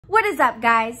What is up,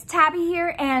 guys? Tabby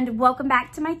here, and welcome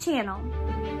back to my channel.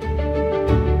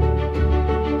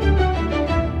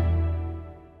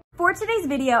 For today's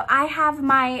video, I have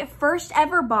my first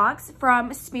ever box from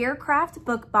SpearCraft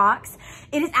book box.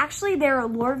 It is actually their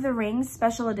Lord of the Rings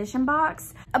special edition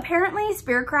box. Apparently,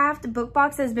 SpearCraft book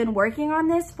box has been working on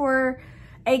this for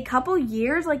a couple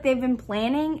years. Like, they've been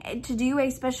planning to do a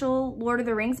special Lord of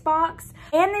the Rings box,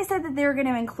 and they said that they're going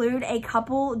to include a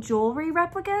couple jewelry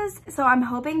replicas. So I'm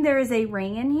hoping there is a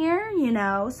ring in here, you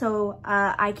know, so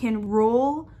I can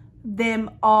rule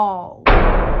them all.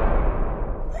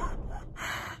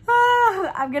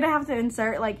 I'm gonna have to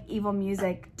insert like evil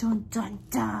music. Dun dun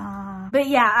dun. But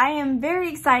yeah, I am very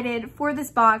excited for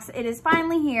this box. It is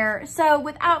finally here. So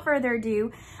without further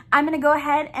ado, I'm gonna go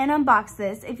ahead and unbox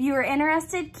this. If you are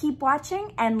interested, keep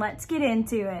watching and let's get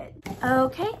into it.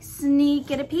 Okay,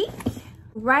 sneak it a peek.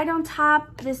 Right on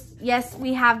top, yes,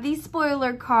 we have the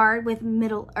spoiler card with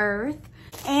Middle Earth.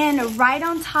 And right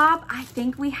on top, I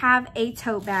think we have a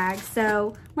tote bag.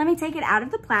 So let me take it out of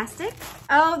the plastic.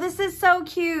 Oh, this is so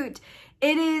cute.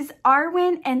 It is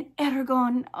Arwen and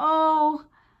Eragon. Oh,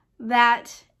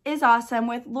 that is awesome,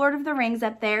 with Lord of the Rings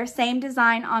up there. Same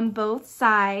design on both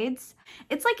sides.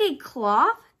 It's like a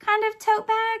cloth kind of tote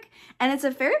bag, and it's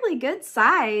a fairly good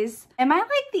size. Am I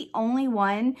like the only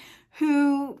one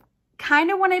who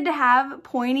kind of wanted to have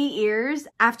pointy ears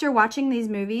after watching these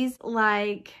movies?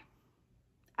 Like,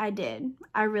 I did.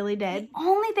 I really did.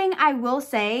 Only thing I will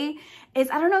say is,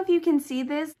 I don't know if you can see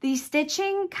this, the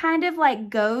stitching kind of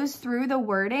like goes through the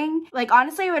wording. Like,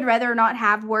 honestly, I would rather not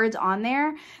have words on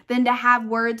there than to have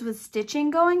words with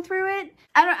stitching going through it.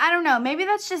 I don't know, maybe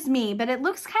that's just me, but it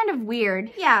looks kind of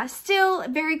weird. Yeah, still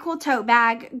very cool tote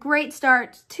bag. Great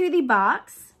start to the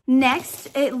box. Next,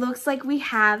 it looks like we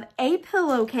have a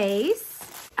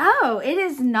pillowcase. Oh, it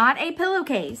is not a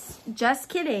pillowcase. Just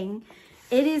kidding.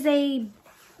 It is a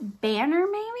banner,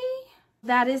 maybe?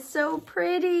 That is so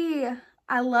pretty.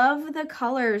 I love the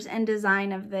colors and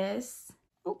design of this.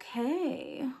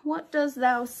 Okay, what does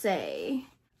thou say?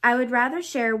 I would rather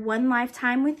share one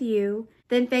lifetime with you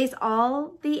than face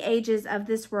all the ages of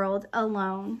this world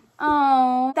alone.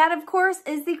 Oh, that of course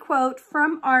is the quote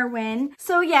from Arwen.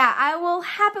 So yeah, I will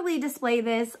happily display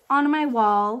this on my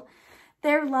wall.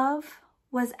 Their love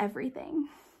was everything.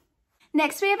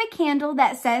 Next, we have a candle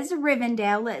that says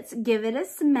Rivendell. Let's give it a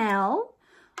smell.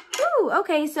 Ooh,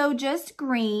 okay, so just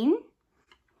green.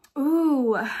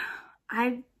 Ooh,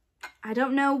 I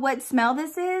don't know what smell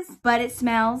this is, but it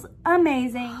smells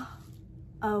amazing.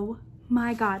 Oh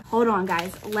my God. Hold on,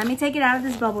 guys. Let me take it out of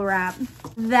this bubble wrap.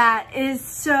 That is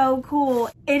so cool.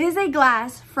 It is a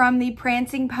glass from the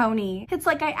Prancing Pony. It's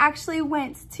like I actually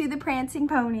went to the Prancing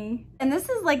Pony. And this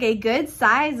is like a good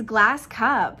size glass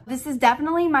cup. This is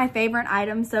definitely my favorite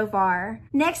item so far.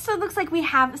 Next, it looks like we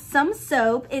have some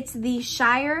soap. It's the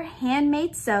Shire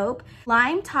handmade soap.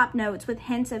 Lime top notes with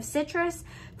hints of citrus,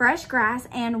 fresh grass,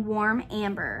 and warm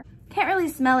amber. Can't really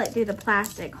smell it through the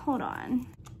plastic. Hold on.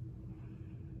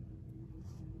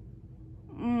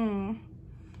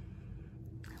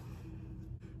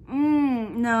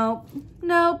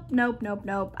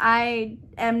 Nope. I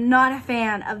am not a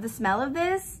fan of the smell of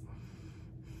this.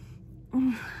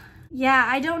 Yeah,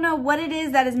 I don't know what it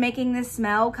is that is making this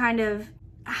smell kind of,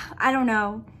 I don't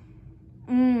know.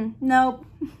 Nope.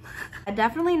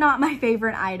 Definitely not my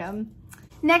favorite item.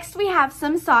 Next, we have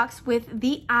some socks with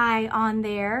the eye on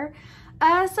there.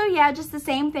 So yeah, just the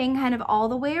same thing kind of all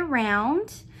the way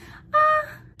around.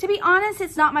 To be honest,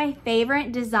 it's not my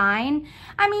favorite design.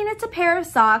 I mean, it's a pair of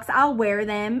socks. I'll wear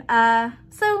them.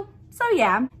 So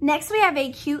yeah. Next, we have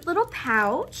a cute little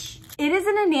pouch. It is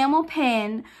an enamel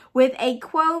pin with a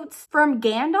quote from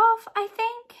Gandalf, I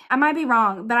think. I might be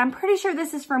wrong, but I'm pretty sure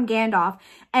this is from Gandalf.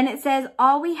 And it says,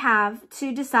 all we have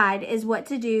to decide is what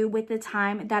to do with the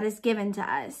time that is given to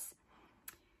us.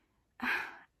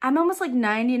 I'm almost like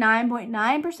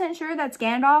 99.9% sure that's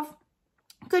Gandalf.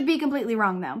 Could be completely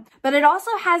wrong though. But it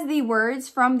also has the words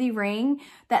from the ring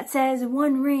that says,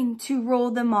 one ring to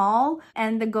rule them all.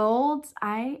 And the golds,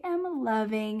 I am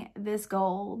loving this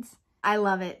gold. I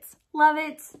love it. Love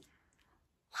it. Love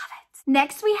it.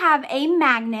 Next, we have a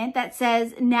magnet that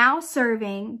says, now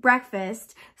serving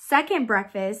breakfast, second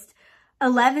breakfast,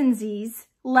 11sies,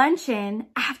 luncheon,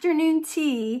 afternoon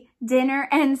tea, dinner,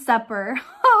 and supper.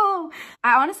 Oh,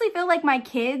 I honestly feel like my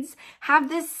kids have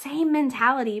this same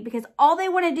mentality because all they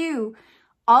want to do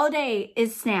all day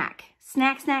is snack.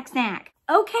 Snack, snack, snack.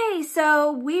 Okay,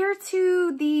 so we're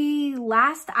to the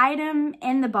last item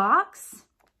in the box.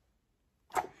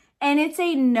 And it's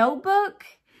a notebook.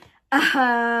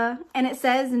 And it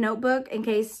says notebook in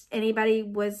case anybody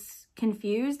was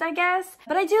confused, I guess.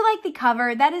 But I do like the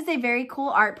cover. That is a very cool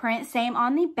art print. Same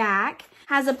on the back.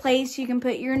 Has a place you can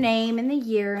put your name and the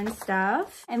year and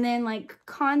stuff. And then like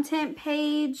content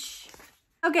page.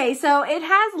 Okay, so it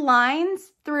has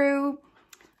lines through,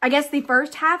 I guess, the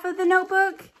first half of the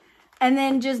notebook. And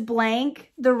then just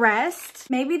blank the rest.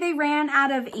 Maybe they ran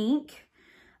out of ink.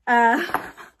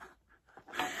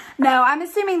 No, I'm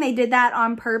assuming they did that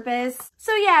on purpose.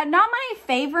 So yeah, not my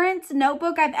favorite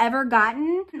notebook I've ever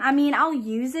gotten. I mean, I'll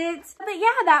use it. But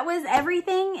yeah, that was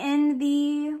everything in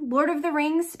the Lord of the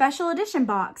Rings special edition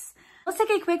box. Let's take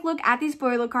a quick look at the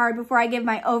spoiler card before I give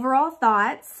my overall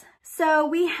thoughts. So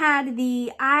we had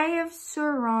the Eye of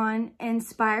Sauron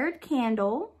inspired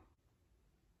candle.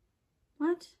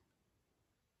 What?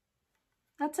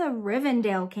 That's a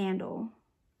Rivendell candle.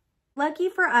 Lucky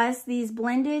for us, these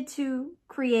blended to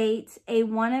create a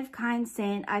one-of-kind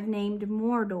scent I've named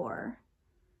Mordor.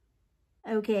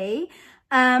 Okay.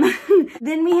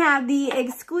 Then we have the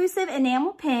exclusive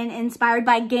enamel pen inspired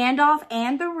by Gandalf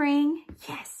and the Ring.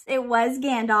 Yes, it was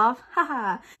Gandalf.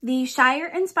 Haha. The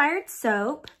Shire-inspired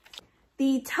soap.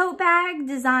 The tote bag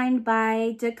designed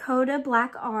by Dakota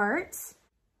Black Arts.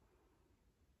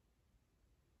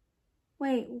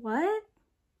 Wait, what?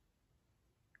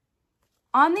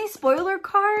 On the spoiler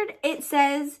card, it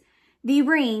says the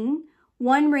ring,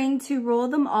 one ring to rule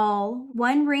them all,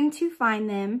 one ring to find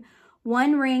them,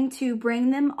 one ring to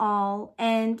bring them all,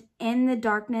 and in the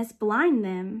darkness blind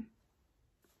them.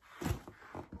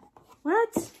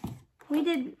 What? We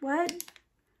did what?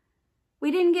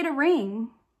 We didn't get a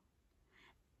ring.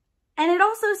 And it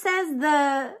also says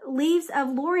the Leaves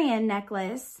of Lorien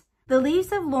necklace. The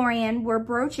Leaves of Lorien were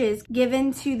brooches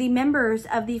given to the members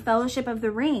of the Fellowship of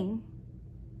the Ring.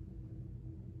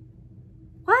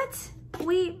 What?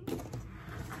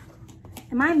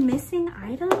 Am I missing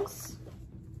items?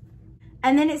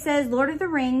 And then it says Lord of the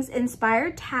Rings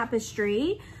inspired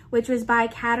tapestry, which was by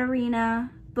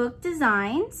Katarina Book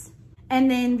Designs.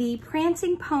 And then the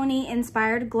Prancing Pony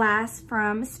inspired glass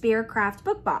from SpearCraft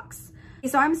book box.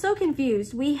 So I'm so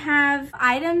confused. We have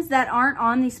items that aren't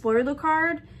on the spoiler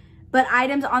card, but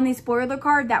items on the spoiler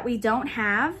card that we don't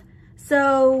have.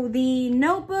 So the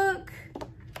notebook,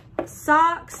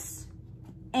 socks,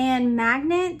 and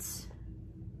magnets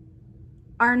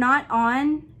are not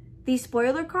on the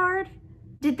spoiler card.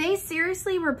 Did they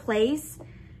seriously replace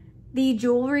the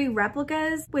jewelry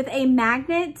replicas with a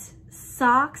magnet,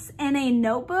 socks, and a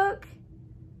notebook?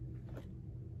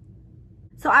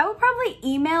 So I would probably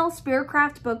email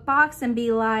SpearCraft book box and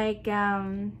be like,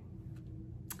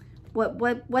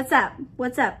 what's up?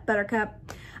 What's up, Buttercup?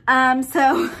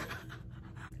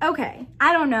 Okay,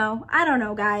 I don't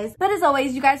know, guys. But as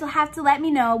always, you guys will have to let me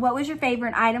know what was your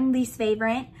favorite item, least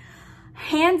favorite.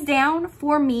 Hands down,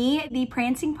 for me, the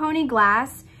Prancing Pony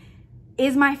glass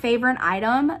is my favorite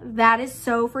item. That is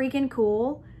so freaking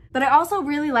cool. But I also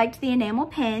really liked the enamel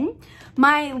pen.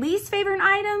 My least favorite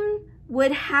item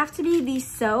would have to be the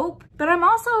soap, but I'm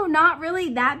also not really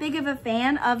that big of a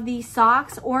fan of the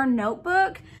socks or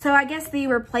notebook. So I guess the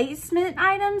replacement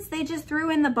items they just threw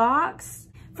in the box.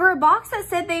 For a box that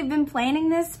said they've been planning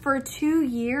this for 2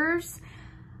 years,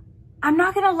 I'm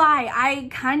not gonna lie, I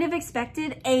kind of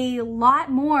expected a lot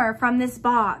more from this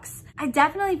box. I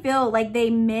definitely feel like they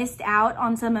missed out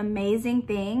on some amazing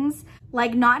things.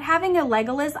 Like not having a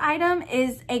Legolas item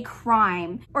is a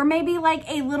crime. Or maybe like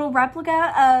a little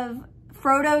replica of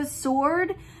Frodo's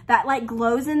sword that like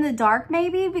glows in the dark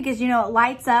maybe, because you know, it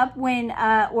lights up when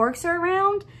orcs are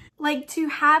around. Like to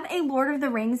have a Lord of the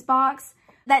Rings box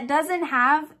that doesn't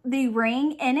have the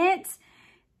ring in it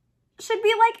should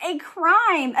be like a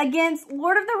crime against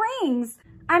Lord of the Rings.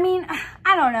 I mean,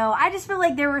 I don't know. I just feel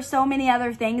like there were so many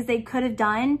other things they could have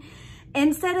done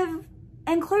instead of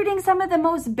including some of the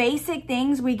most basic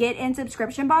things we get in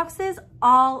subscription boxes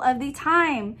all of the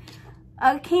time.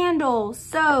 A candle,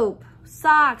 soap,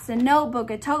 socks, a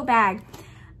notebook, a tote bag.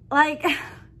 Like,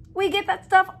 we get that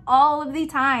stuff all of the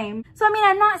time. So, I mean,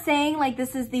 I'm not saying like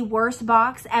this is the worst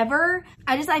box ever.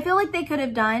 I feel like they could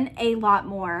have done a lot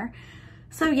more.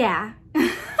 So yeah,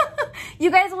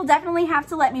 you guys will definitely have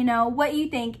to let me know what you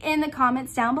think in the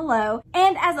comments down below.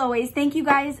 And as always, thank you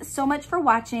guys so much for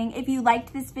watching. If you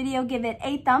liked this video, give it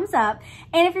a thumbs up.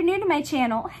 And if you're new to my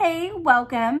channel, hey,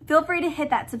 welcome. Feel free to hit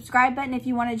that subscribe button if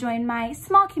you want to join my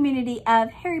small community of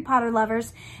Harry Potter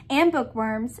lovers and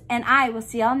bookworms. And I will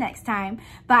see y'all next time.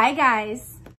 Bye,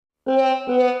 guys.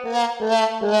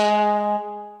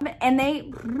 And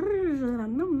they...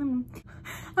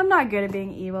 I'm not good at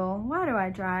being evil. Why do I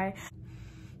try?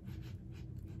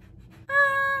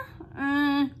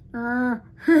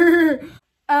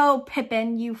 Oh,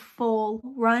 Pippin, you fool.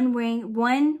 One ring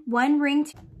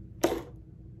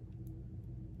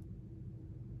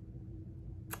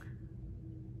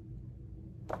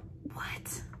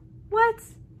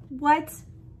What?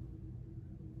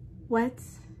 What?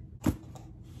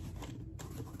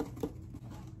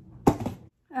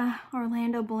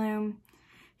 Orlando Bloom.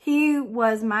 He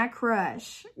was my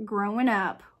crush growing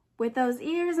up with those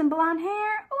ears and blonde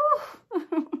hair.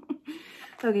 Ooh.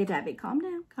 Okay, Tabby, calm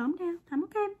down, calm down. I'm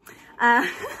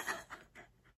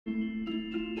okay.